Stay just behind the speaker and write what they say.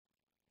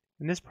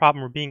In this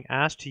problem, we're being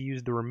asked to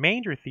use the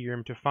remainder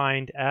theorem to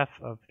find f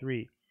of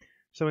 3.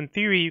 So in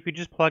theory, you could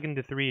just plug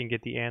into 3 and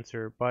get the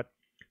answer, but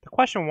the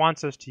question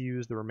wants us to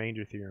use the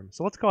remainder theorem.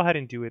 So let's go ahead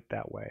and do it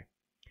that way.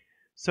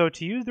 So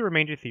to use the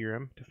remainder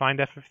theorem to find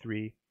f of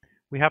 3,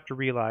 we have to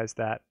realize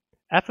that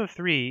f of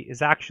 3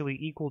 is actually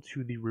equal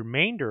to the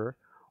remainder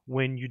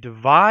when you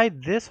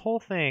divide this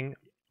whole thing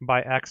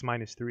by x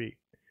minus 3.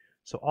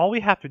 So all we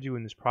have to do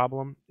in this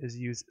problem is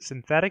use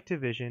synthetic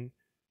division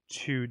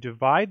to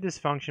divide this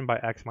function by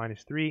x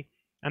minus 3,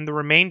 and the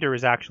remainder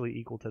is actually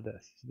equal to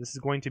this. So this is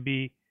going to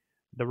be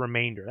the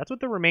remainder. That's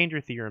what the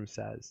remainder theorem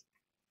says.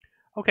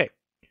 Okay,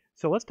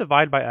 so let's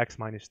divide by x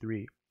minus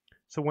 3.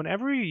 So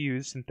whenever you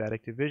use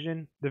synthetic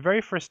division, the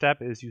very first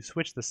step is you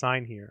switch the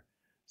sign here.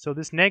 So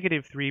this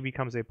negative 3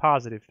 becomes a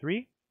positive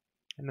 3,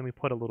 and then we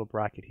put a little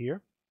bracket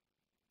here.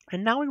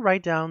 And now we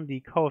write down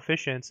the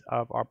coefficients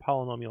of our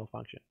polynomial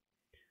function.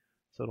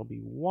 So it'll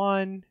be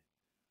 1,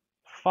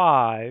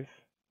 5,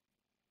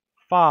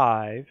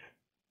 5,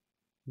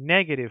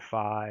 negative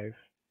 5,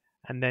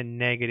 and then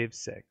negative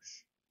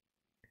 6.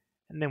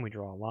 And then we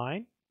draw a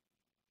line.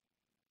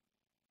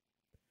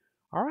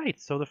 All right,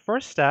 so the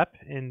first step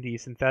in the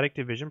synthetic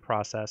division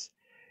process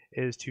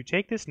is to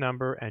take this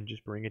number and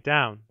just bring it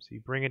down. So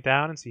you bring it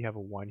down and so you have a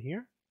 1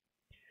 here.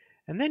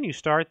 And then you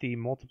start the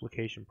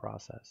multiplication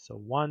process. So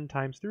 1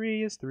 times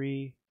 3 is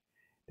 3.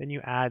 Then you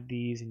add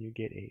these and you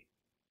get 8.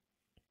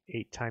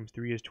 8 times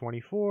 3 is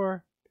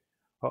 24.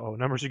 Uh-oh,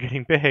 numbers are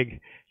getting big.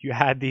 You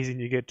add these and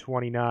you get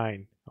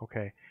 29.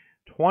 Okay,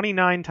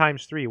 29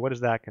 times 3, what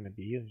is that going to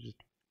be? Just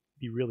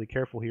be really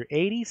careful here.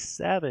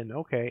 87.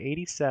 Okay,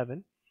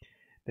 87.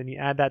 Then you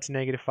add that to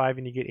negative 5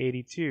 and you get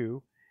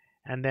 82.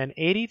 And then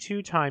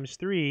 82 times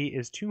 3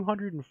 is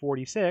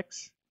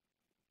 246.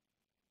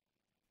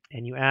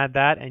 And you add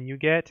that and you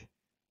get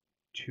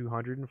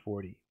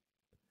 240.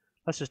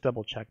 Let's just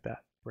double check that.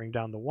 Bring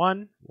down the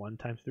 1. 1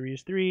 times 3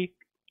 is 3.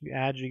 You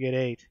add, you get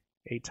 8.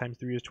 8 times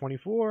 3 is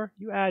 24.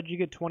 You add, you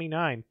get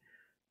 29.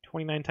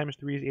 29 times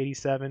 3 is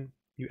 87.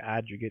 You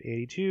add, you get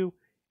 82.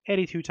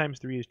 82 times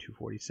 3 is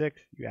 246.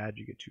 You add,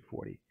 you get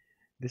 240.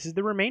 This is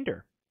the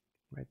remainder.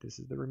 Right? This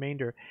is the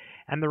remainder.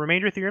 And the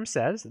remainder theorem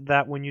says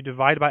that when you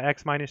divide by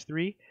x minus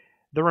 3,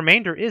 the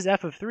remainder is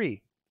f of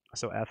 3.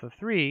 So f of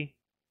 3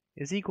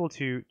 is equal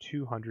to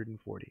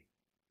 240.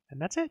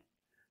 And that's it.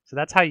 So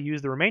that's how you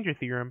use the remainder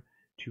theorem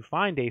to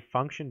find a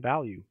function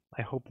value.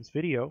 I hope this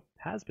video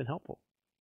has been helpful.